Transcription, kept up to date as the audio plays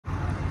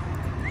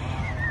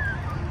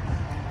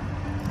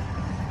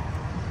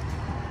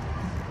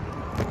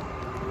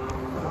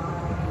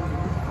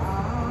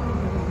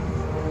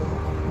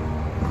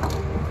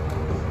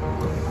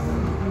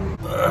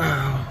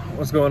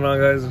What's going on,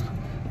 guys?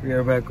 We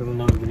are back with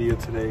another video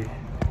today,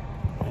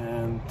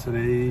 and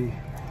today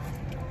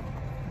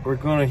we're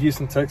going to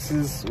Houston,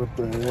 Texas with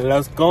the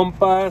Las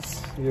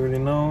Compas. You already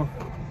know,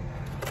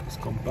 Los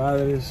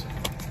Compadres.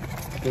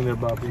 I think they're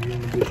about to be here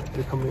in a bit.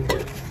 They're coming.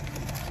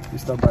 We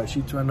stopped by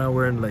Sheets right now.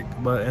 We're in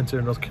about to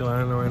enter North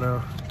Carolina right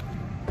now.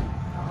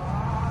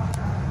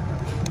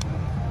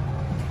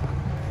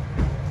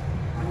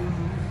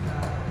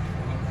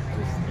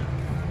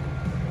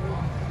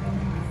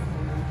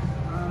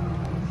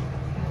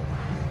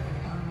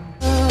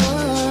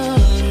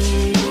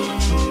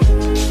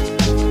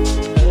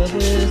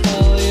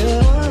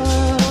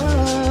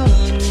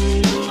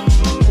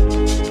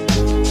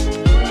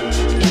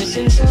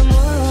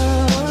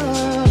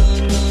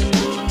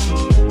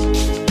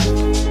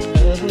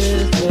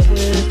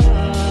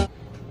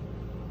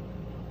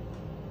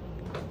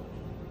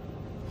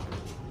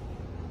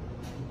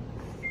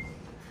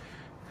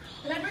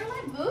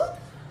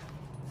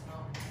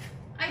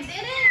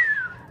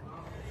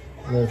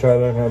 I'm gonna try to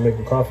learn how to make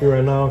a coffee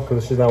right now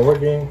because she's not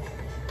working.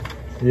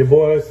 Your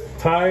boy's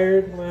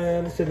tired,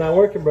 man. This shit not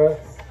working, bro.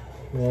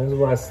 Man, this is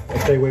why I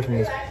stay away from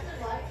this.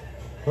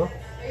 Huh?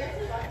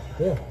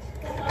 Yeah.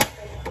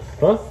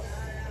 Huh?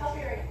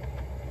 Copyright.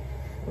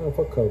 Oh,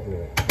 fuck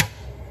copyright.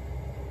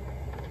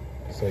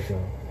 It's like,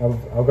 no.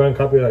 I've gotten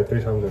copyright like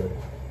 3 times already.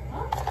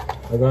 Huh?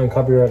 I've gotten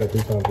copyright like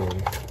 3 times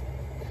already.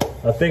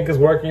 I think it's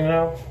working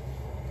now.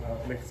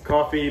 Make this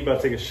coffee,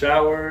 about to take a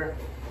shower.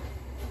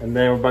 And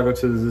then we're about to go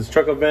to this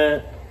truck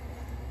event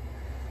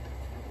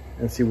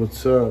and see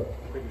what's up.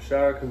 Take a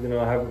shower because, you know,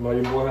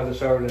 my boy hasn't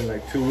showered in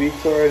like 2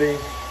 weeks already.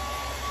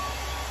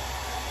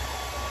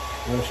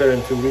 I haven't showered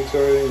in 2 weeks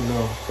already.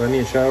 No, so I need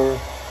a shower.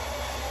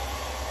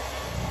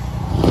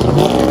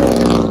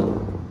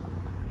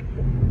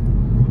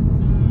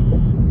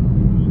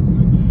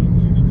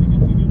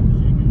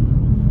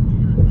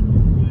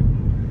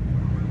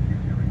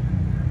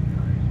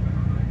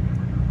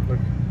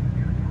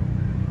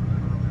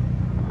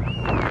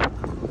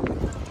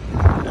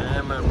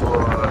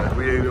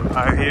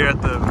 Are here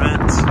at the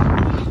event.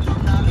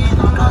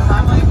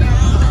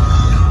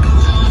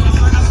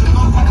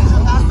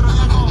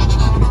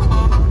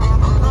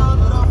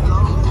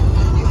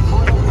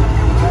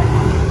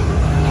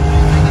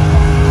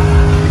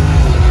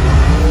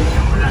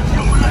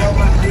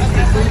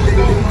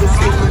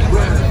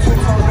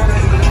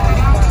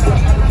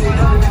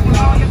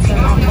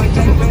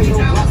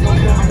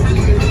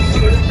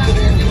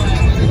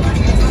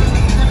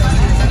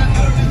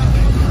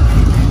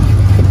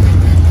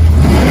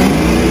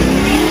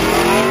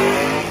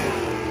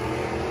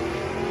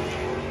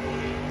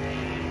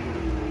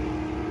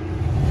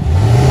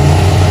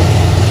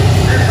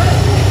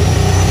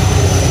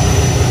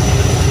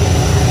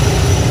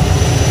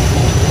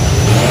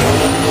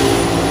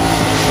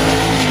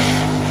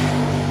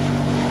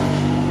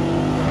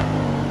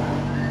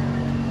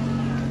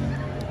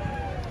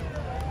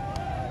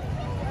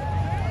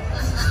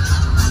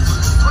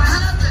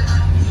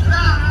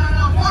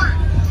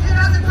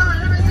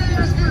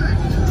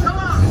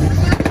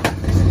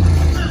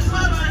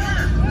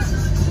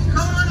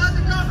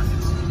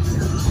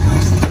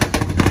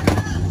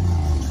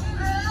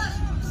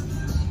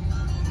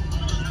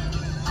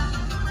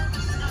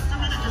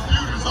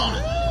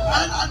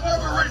 I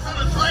never raced on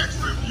a track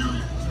strip. You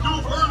do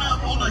a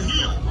burnout on a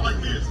hill like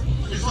this.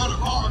 It's on the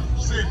car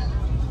said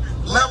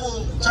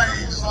level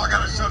change, so I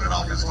gotta shut it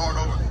off and start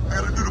over. I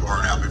gotta do the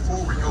burnout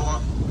before we go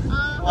up.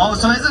 Oh,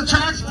 so it's a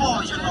track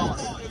sport, you know?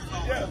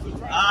 Yeah, it's a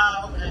track.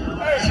 Okay.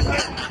 Hey,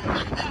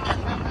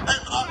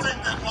 but I'll take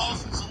that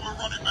loss, so we're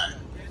running back.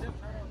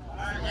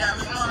 Yeah,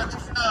 we're going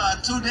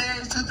 2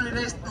 days, 2-3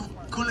 days to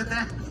cool it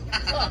down.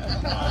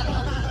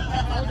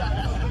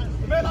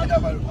 Man, I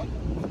never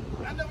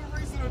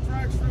raced in a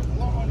track strip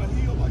on a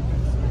hill like this.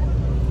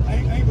 I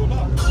ain't gonna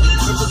lie.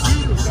 The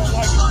computers don't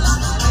like it.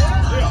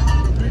 Yeah,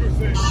 the computer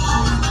said,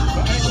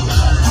 but I ain't gonna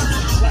lie.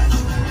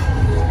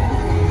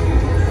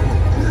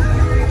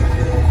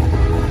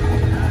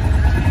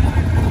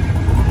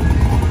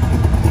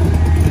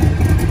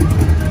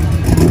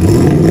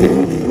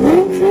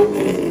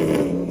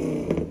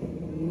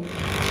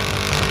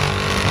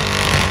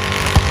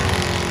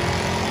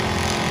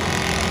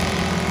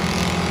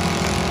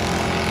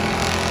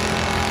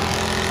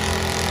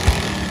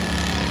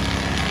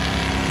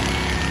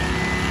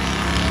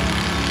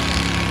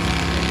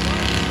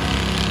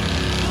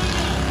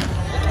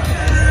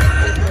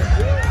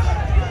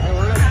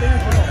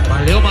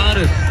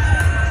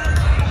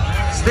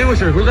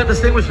 Extinguisher, who got the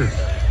extinguisher?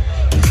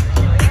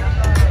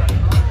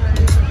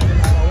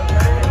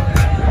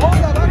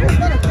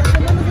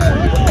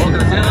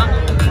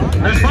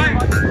 There's fire!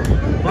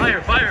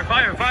 Fire, fire,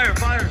 fire, fire,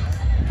 fire!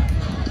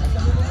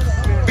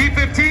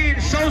 B-15,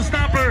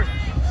 showstopper!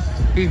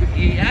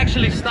 He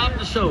actually stopped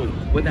the show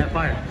with that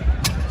fire.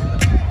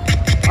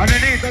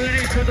 Underneath,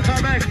 put the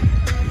car back.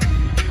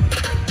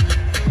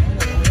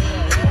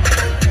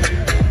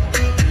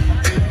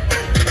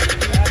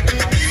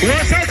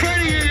 What's up,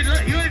 Freddy?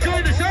 You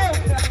enjoyed the show?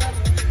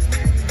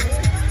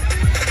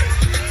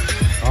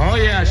 Oh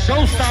yeah,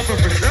 showstopper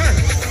for sure.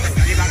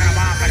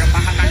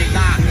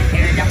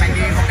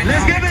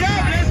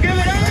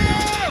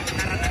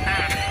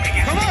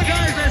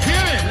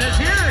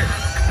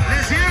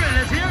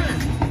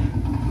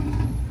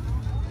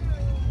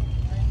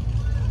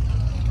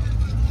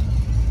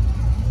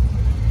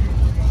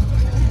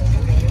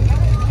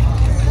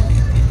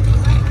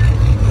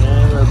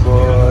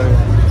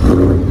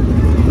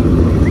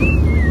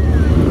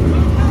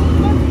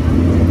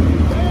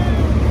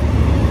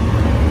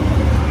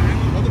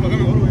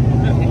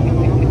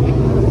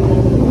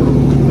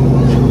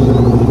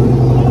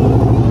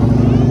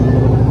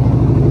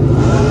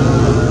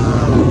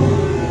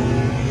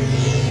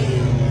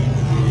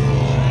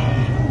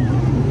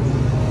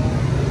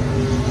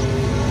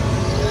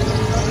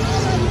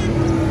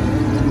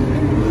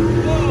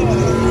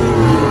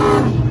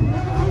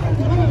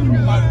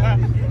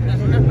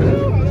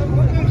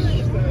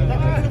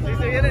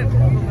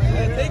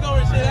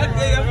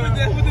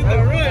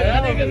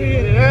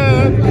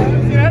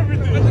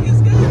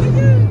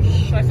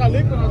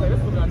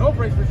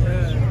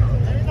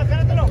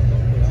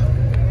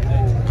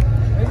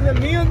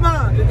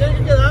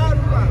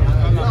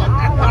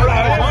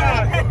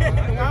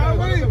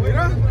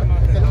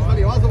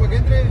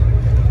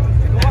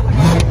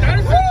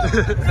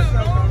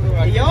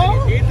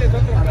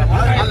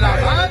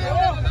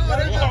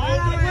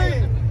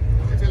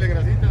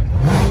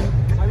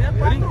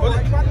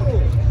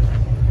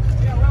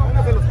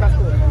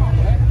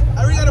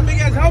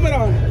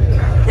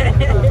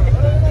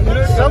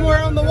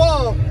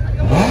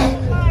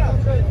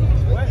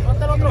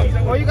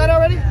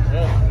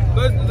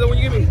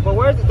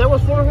 There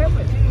was 4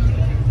 helmets.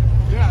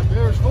 Yeah,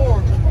 there's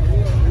 4.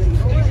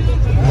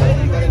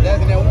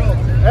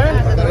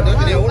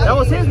 That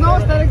was his, no?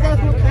 Static gas.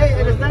 Hey,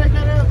 el static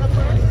gas era otro.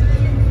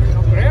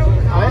 No creo.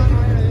 A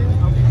ver.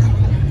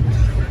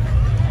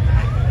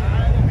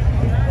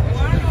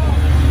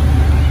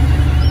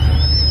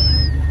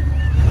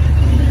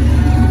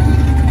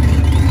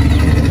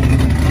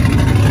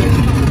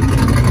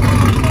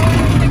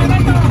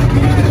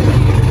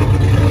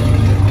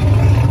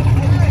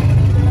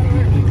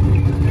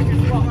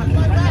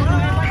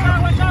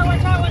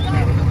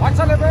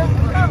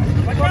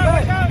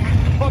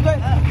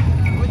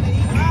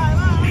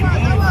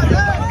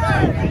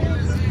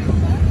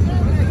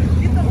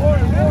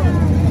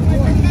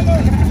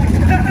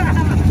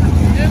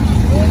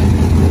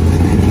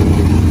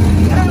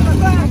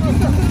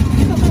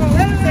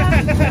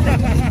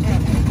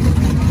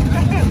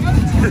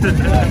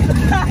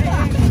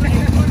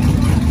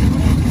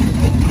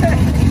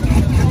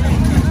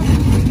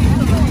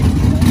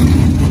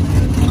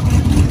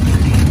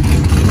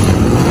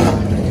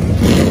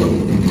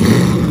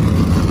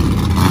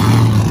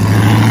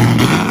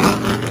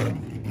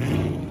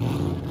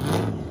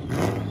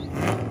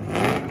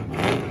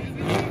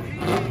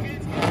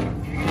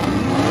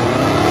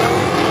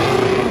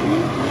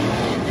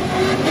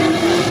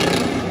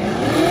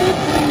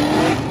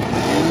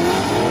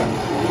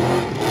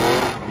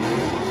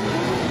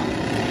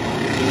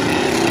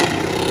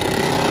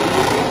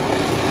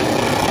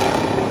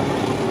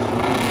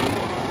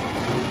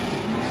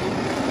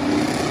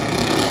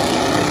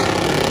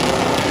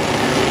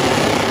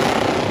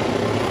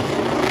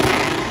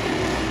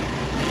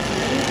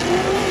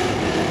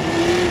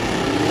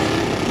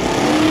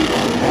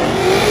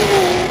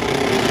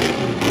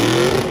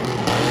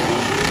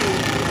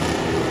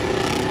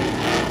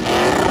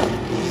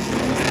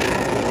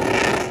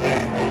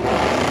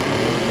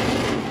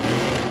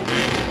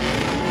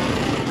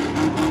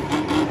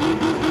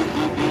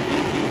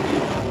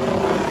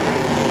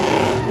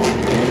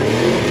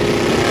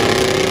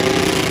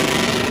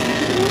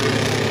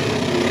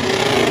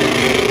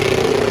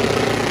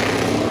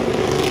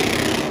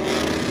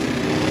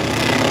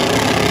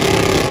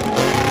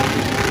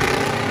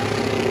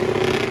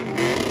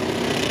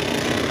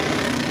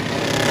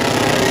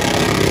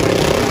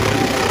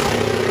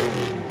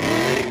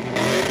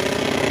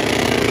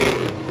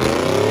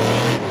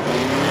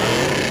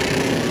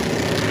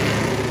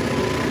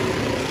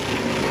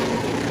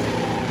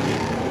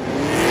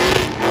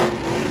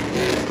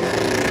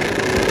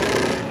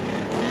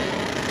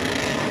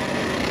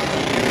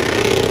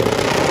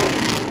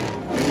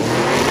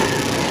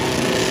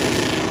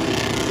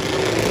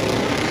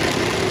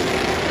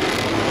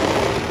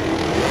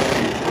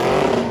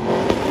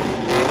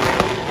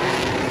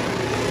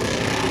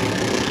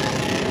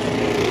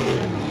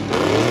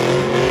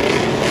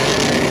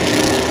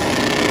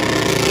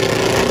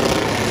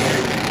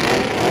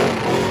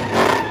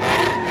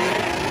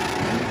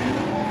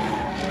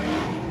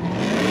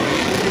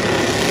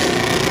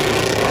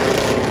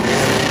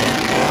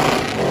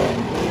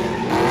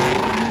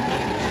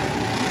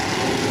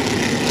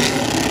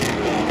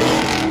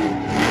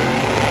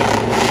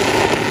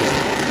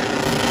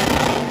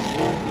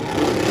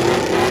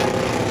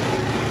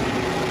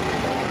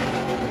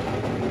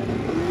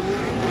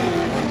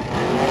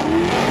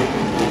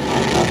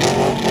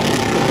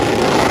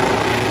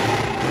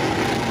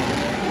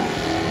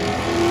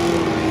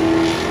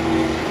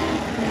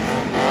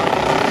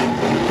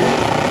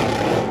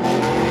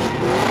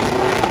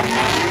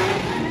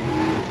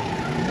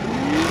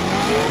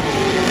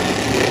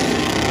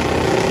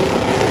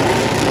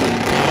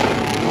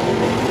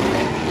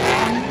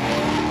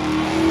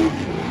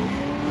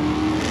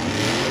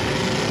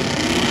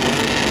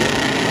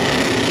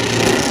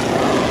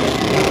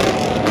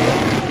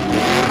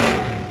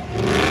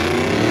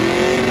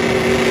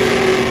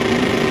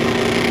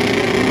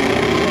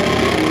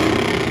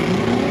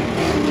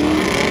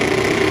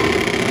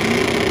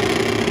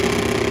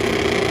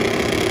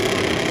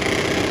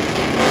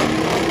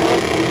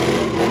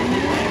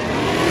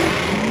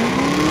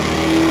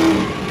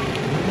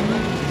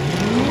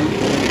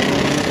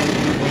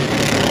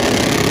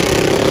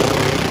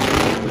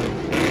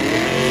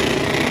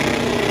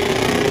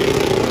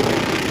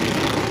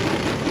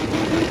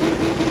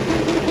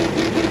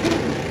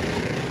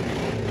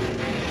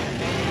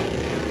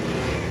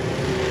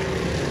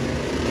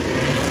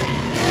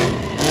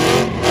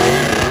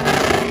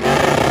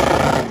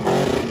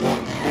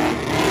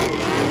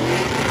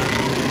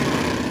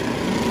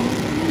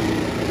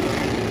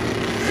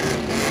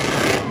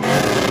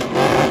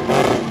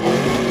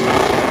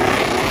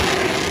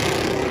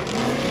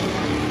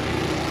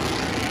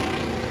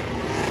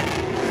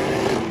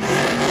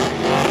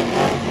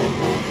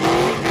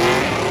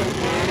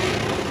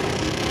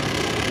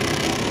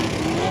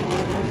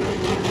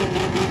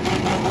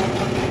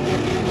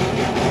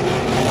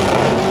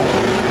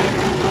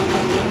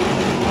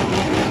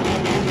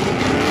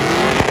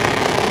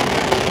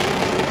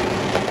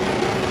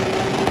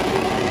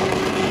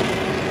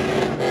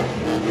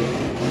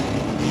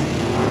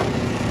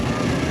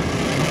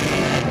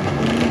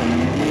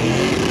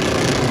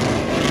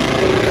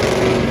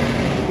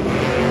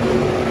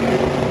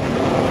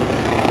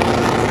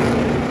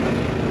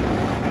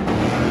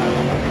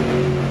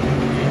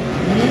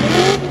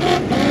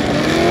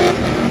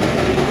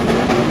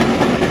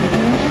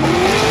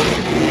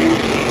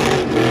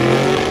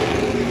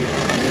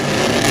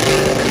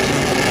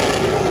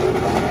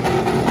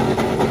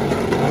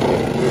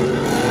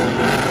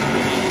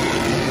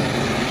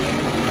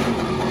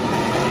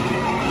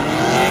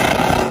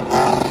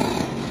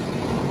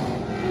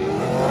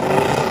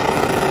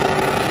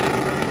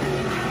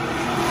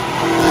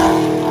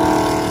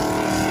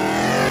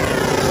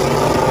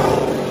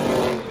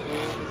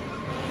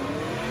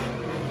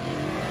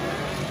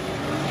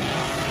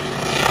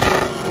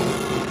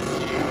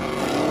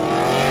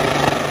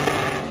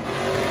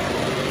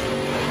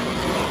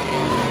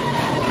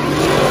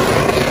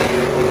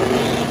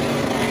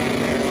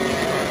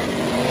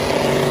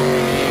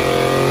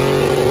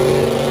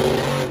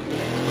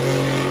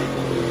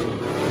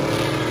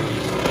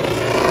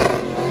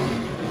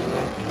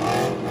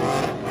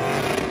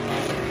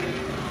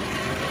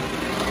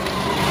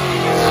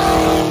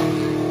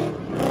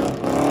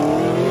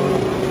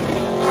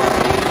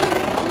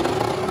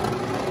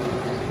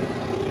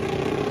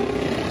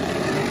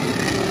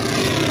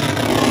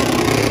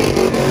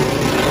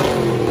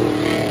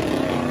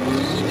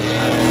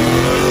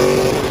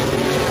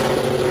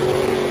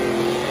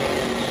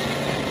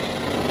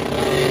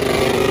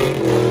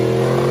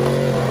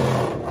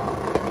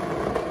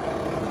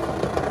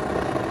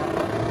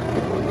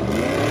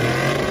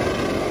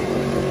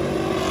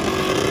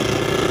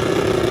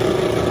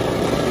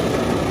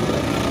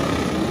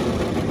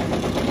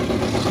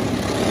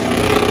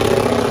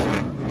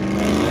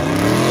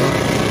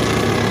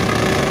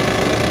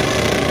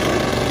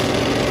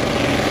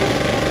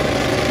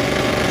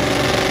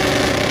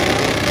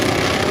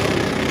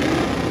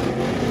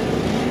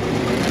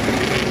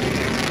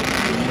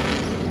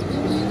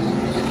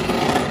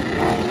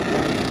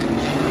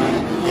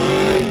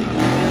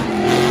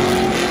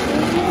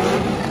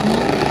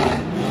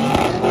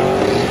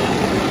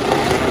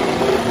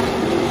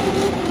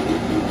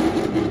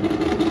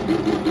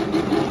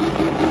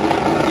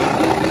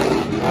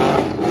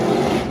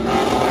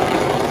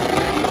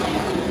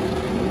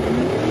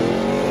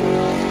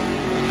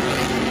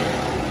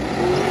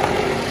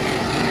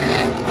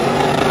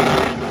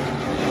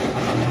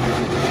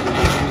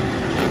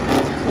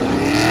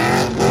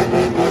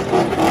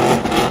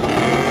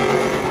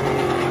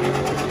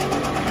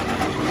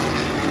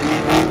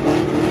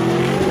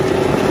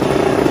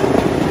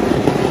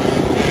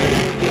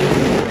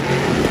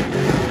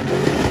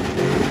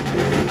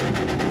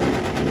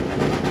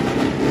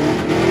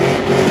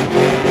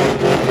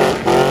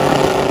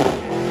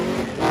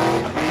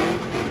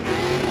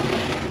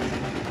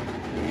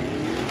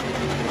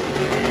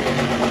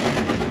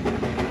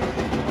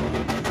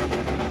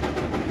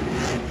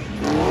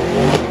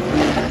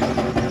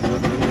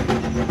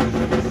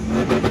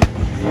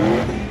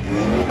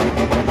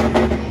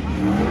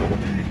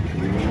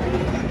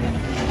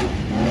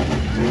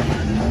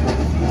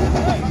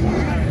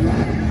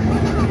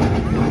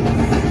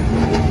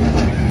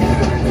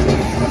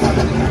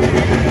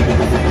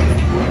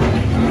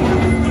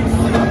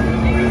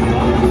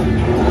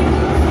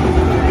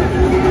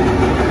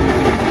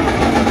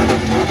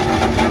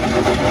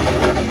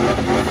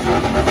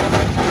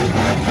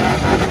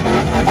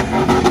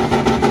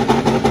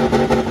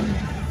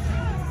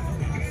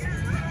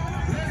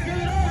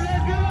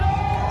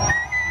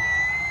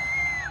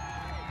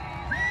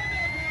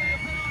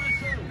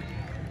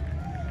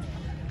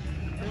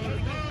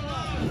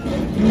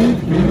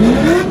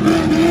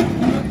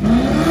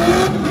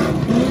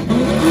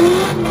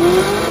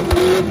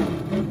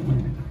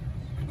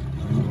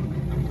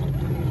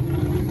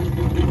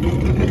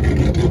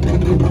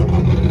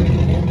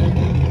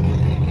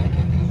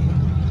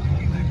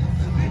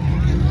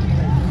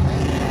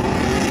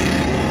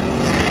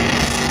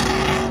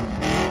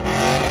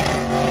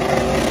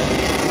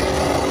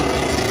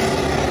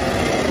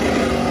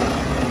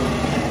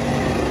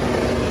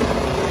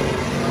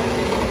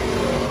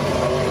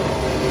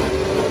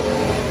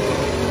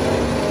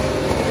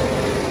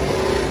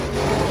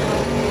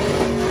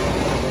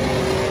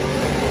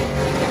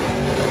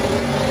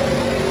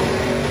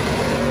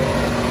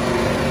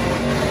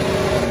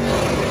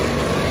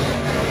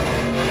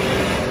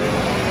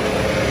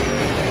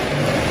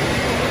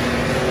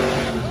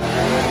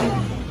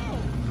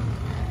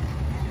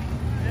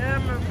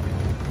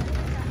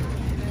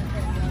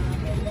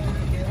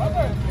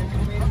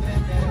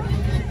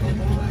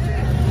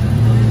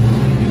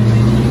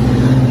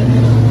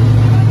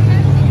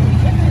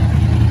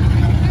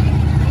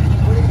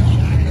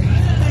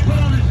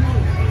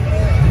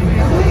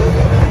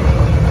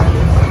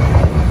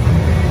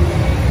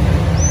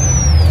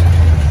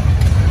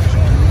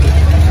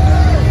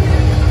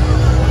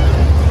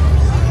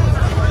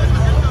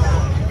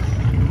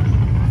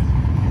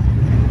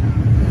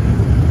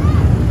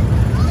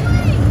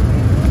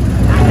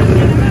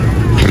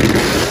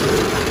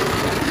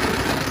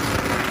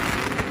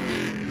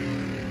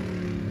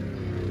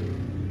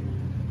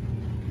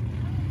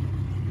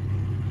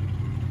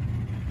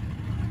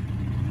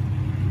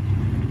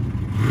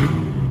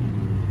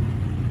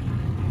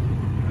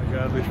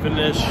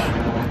 finished.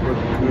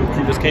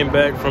 We just came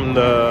back from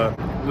the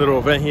little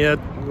event he had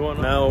going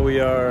on. Now we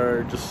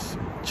are just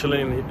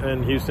chilling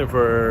in Houston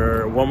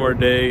for one more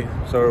day.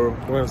 So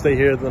we're gonna stay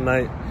here the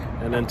night,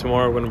 and then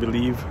tomorrow we're gonna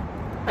leave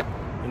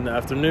in the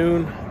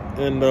afternoon.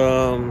 And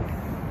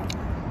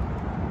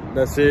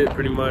that's it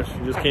pretty much.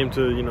 We just came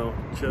to, you know,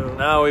 chill.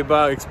 Now we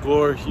about to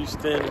explore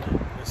Houston and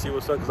see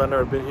what's up, because I've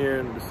never been here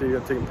in the city.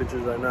 I'm taking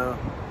pictures right now.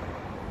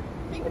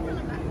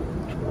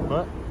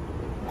 What?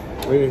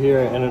 We're here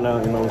at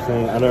In-N-Out, you know what I'm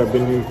saying? I've never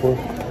been here before.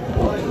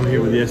 I'm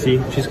here with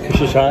Yessie. She's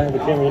shy of the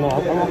camera, you know.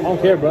 I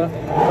don't care, bro. I'm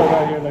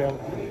out here like I'm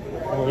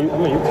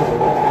a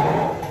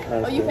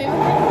YouTuber. Oh, you famous?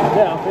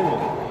 Yeah, I'm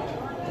famous.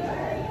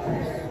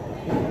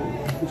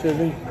 What's your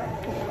name?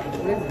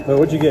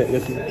 What'd you get?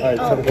 Yessie? All right,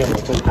 tell the camera.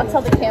 I'll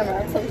tell the camera.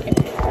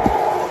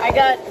 I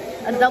got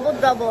a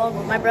double.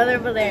 My brother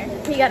over there,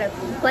 he got a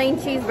plain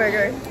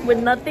cheeseburger with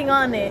nothing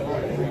on it.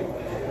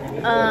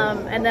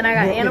 And then I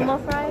got animal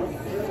fries.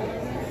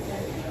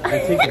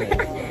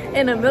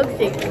 And a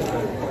milkshake.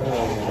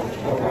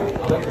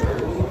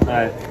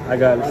 Alright, I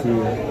got, let's see.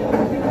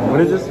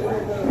 What is this?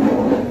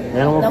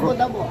 Animal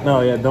Double.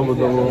 No, yeah, double.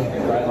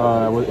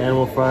 With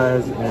animal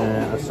fries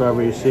and a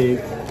strawberry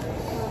shake.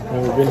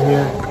 And we've been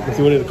here. Let's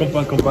see, what is it?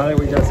 Compadre,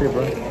 what you gotta say,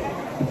 bro?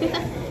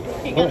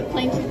 He got a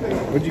plain cheeseburger.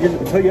 What'd you get?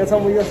 Tell you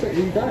what you got say?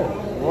 You got it.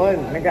 What?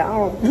 Nigga, I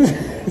don't.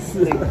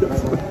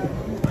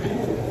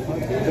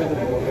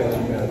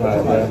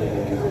 Alright, bro.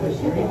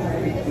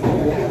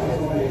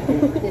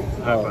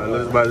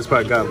 Alright, bro. This is what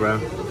I got, bro.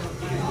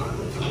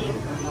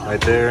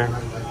 Right there.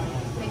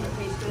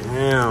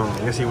 Damn.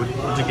 Let's see, what'd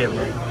you get,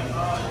 bro?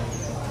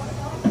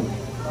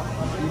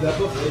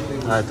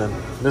 Alright, then.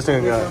 This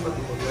thing I got.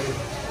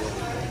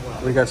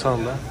 We got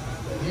something, bro.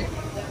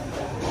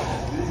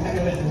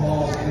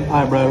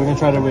 Alright, bro. We're gonna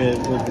try it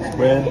with this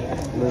bread.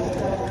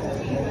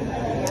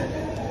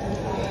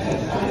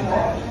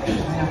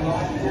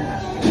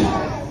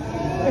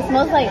 It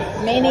smells like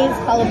mayonnaise,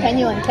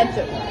 jalapeno, and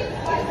ketchup.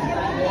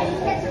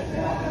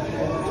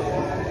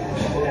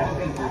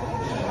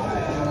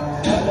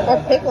 Or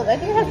pickles. I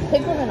think it has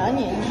pickles and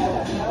onions.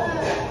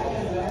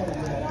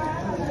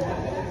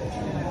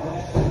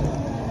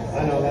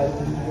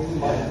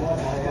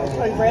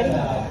 Are you ready?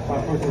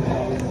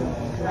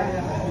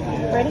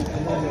 Ready?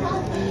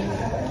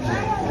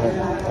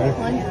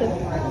 1, 2.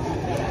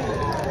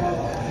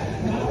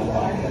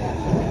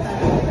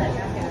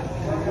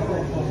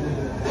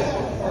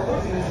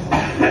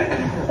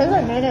 Tastes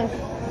like mayonnaise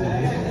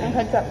and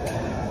ketchup.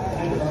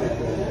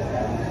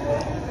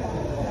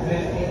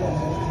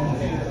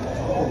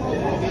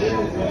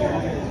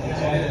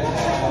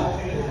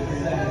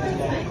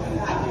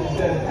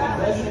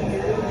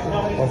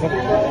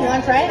 You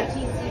want to try it?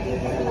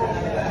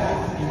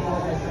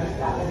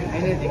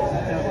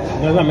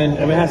 No, I mean,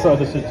 it has some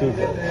other shit too.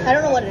 I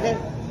don't know what it is.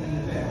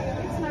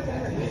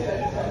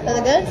 Is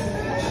it good?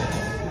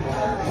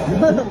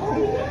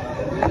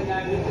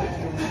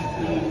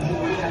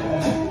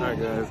 Alright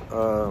guys,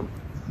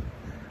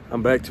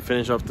 I'm back to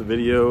finish off the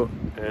video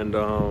and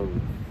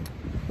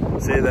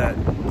say that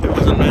it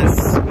was a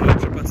nice little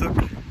trip I took.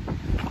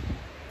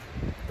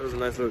 It was a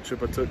nice little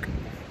trip I took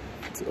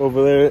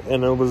over there,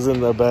 and it wasn't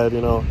that bad,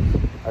 you know.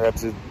 I got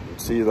to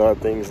see a lot of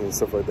things and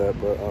stuff like that,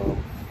 but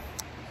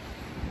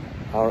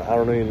I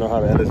don't even know how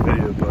to end this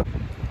video, but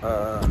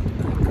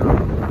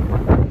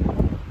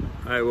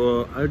alright,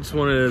 well, I just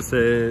wanted to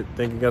say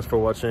thank you guys for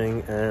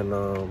watching, and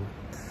I'm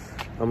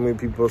gonna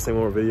be posting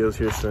more videos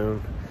here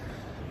soon.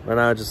 Right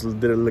now I just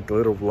did a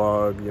little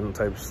vlog, you know,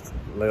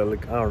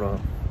 like I don't know,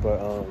 but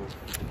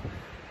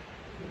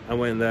I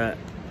went that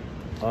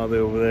all the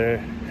way over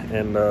there,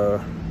 and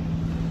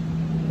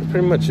that's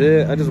pretty much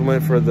it. I just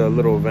went for the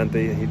little event that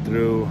he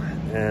threw,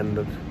 and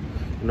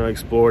you know,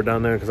 explore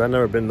down there, because I've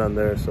never been down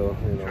there, so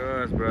you know.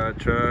 Trust, bro,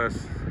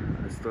 trust.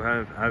 I still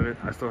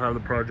have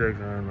the project,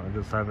 and I've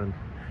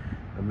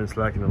been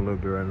slacking a little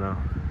bit right now.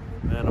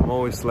 Man, I'm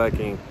always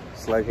slacking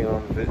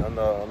on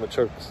the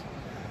trucks,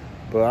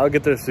 but I'll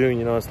get there soon.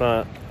 You know, it's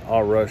not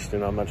all rushed. You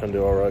know, I'm not trying to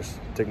do all rushed.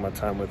 Take my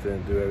time with it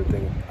and do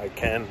everything I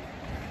can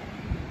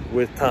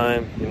with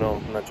time. You know,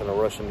 I'm not trying to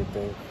rush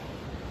anything.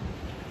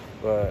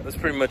 But that's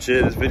pretty much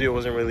it. This video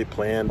wasn't really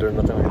planned or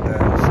nothing like that.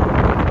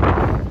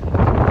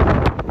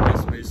 So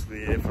that's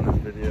basically it for this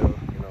video.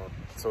 You know,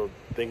 so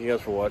thank you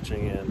guys for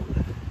watching, and